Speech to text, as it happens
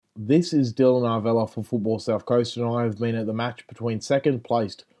This is Dylan Arvella for Football South Coast, and I have been at the match between second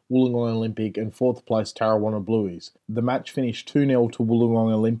placed Wollongong Olympic and fourth placed Tarrawanna Blueies. The match finished 2-0 to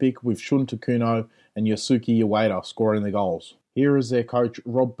Wollongong Olympic, with Shun Takuno and Yasuki Ueda scoring the goals. Here is their coach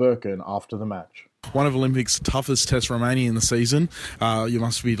Rob Birkin after the match. One of Olympic's toughest tests remaining in the season. You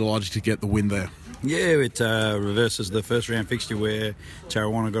must be delighted to get the win there. Yeah, it reverses the first round fixture where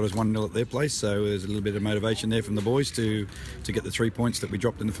Tarrawanna got us 1-0 at their place, so there's a little bit of motivation there from the boys to get the 3 points that we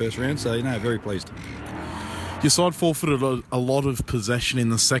dropped in the first round, so very pleased. Your side forfeited a lot of possession in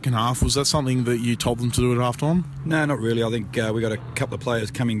the second half. Was that something that you told them to do at half time? No, not really. I think we got a couple of players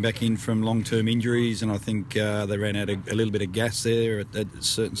coming back in from long-term injuries, and I think they ran out a little bit of gas there at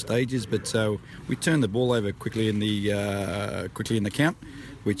certain stages. But we turned the ball over quickly in the count,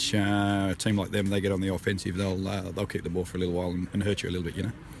 which a team like them, they get on the offensive, they'll keep the ball for a little while and hurt you a little bit,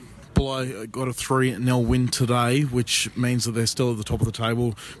 Bulli got a 3-0 win today, which means that they're still at the top of the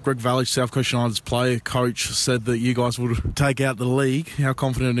table. Greg Valich, South Coast United's player coach, said that you guys would take out the league. How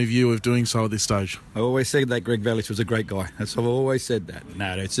confident are you of doing so at this stage? I always said that Greg Valich was a great guy. I've always said that.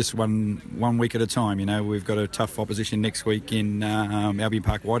 No, it's just one week at a time. We've got a tough opposition next week in Albion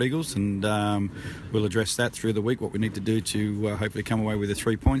Park White Eagles, and we'll address that through the week, what we need to do to hopefully come away with the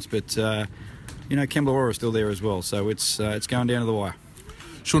 3 points. But, Kembla is still there as well, so it's going down to the wire.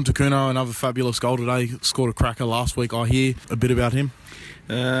 Shun Takuno, another fabulous goal today, scored a cracker last week. I hear a bit about him.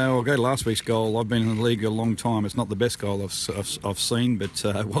 I'll go to last week's goal. I've been in the league a long time. It's not the best goal I've seen, but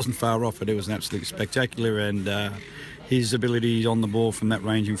it wasn't far off it. It was an absolutely spectacular, and his ability on the ball from that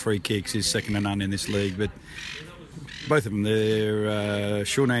range in free kicks is second to none in this league. But both of them, they're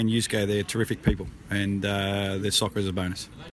Shun and Yusuke, they're terrific people, and their soccer is a bonus.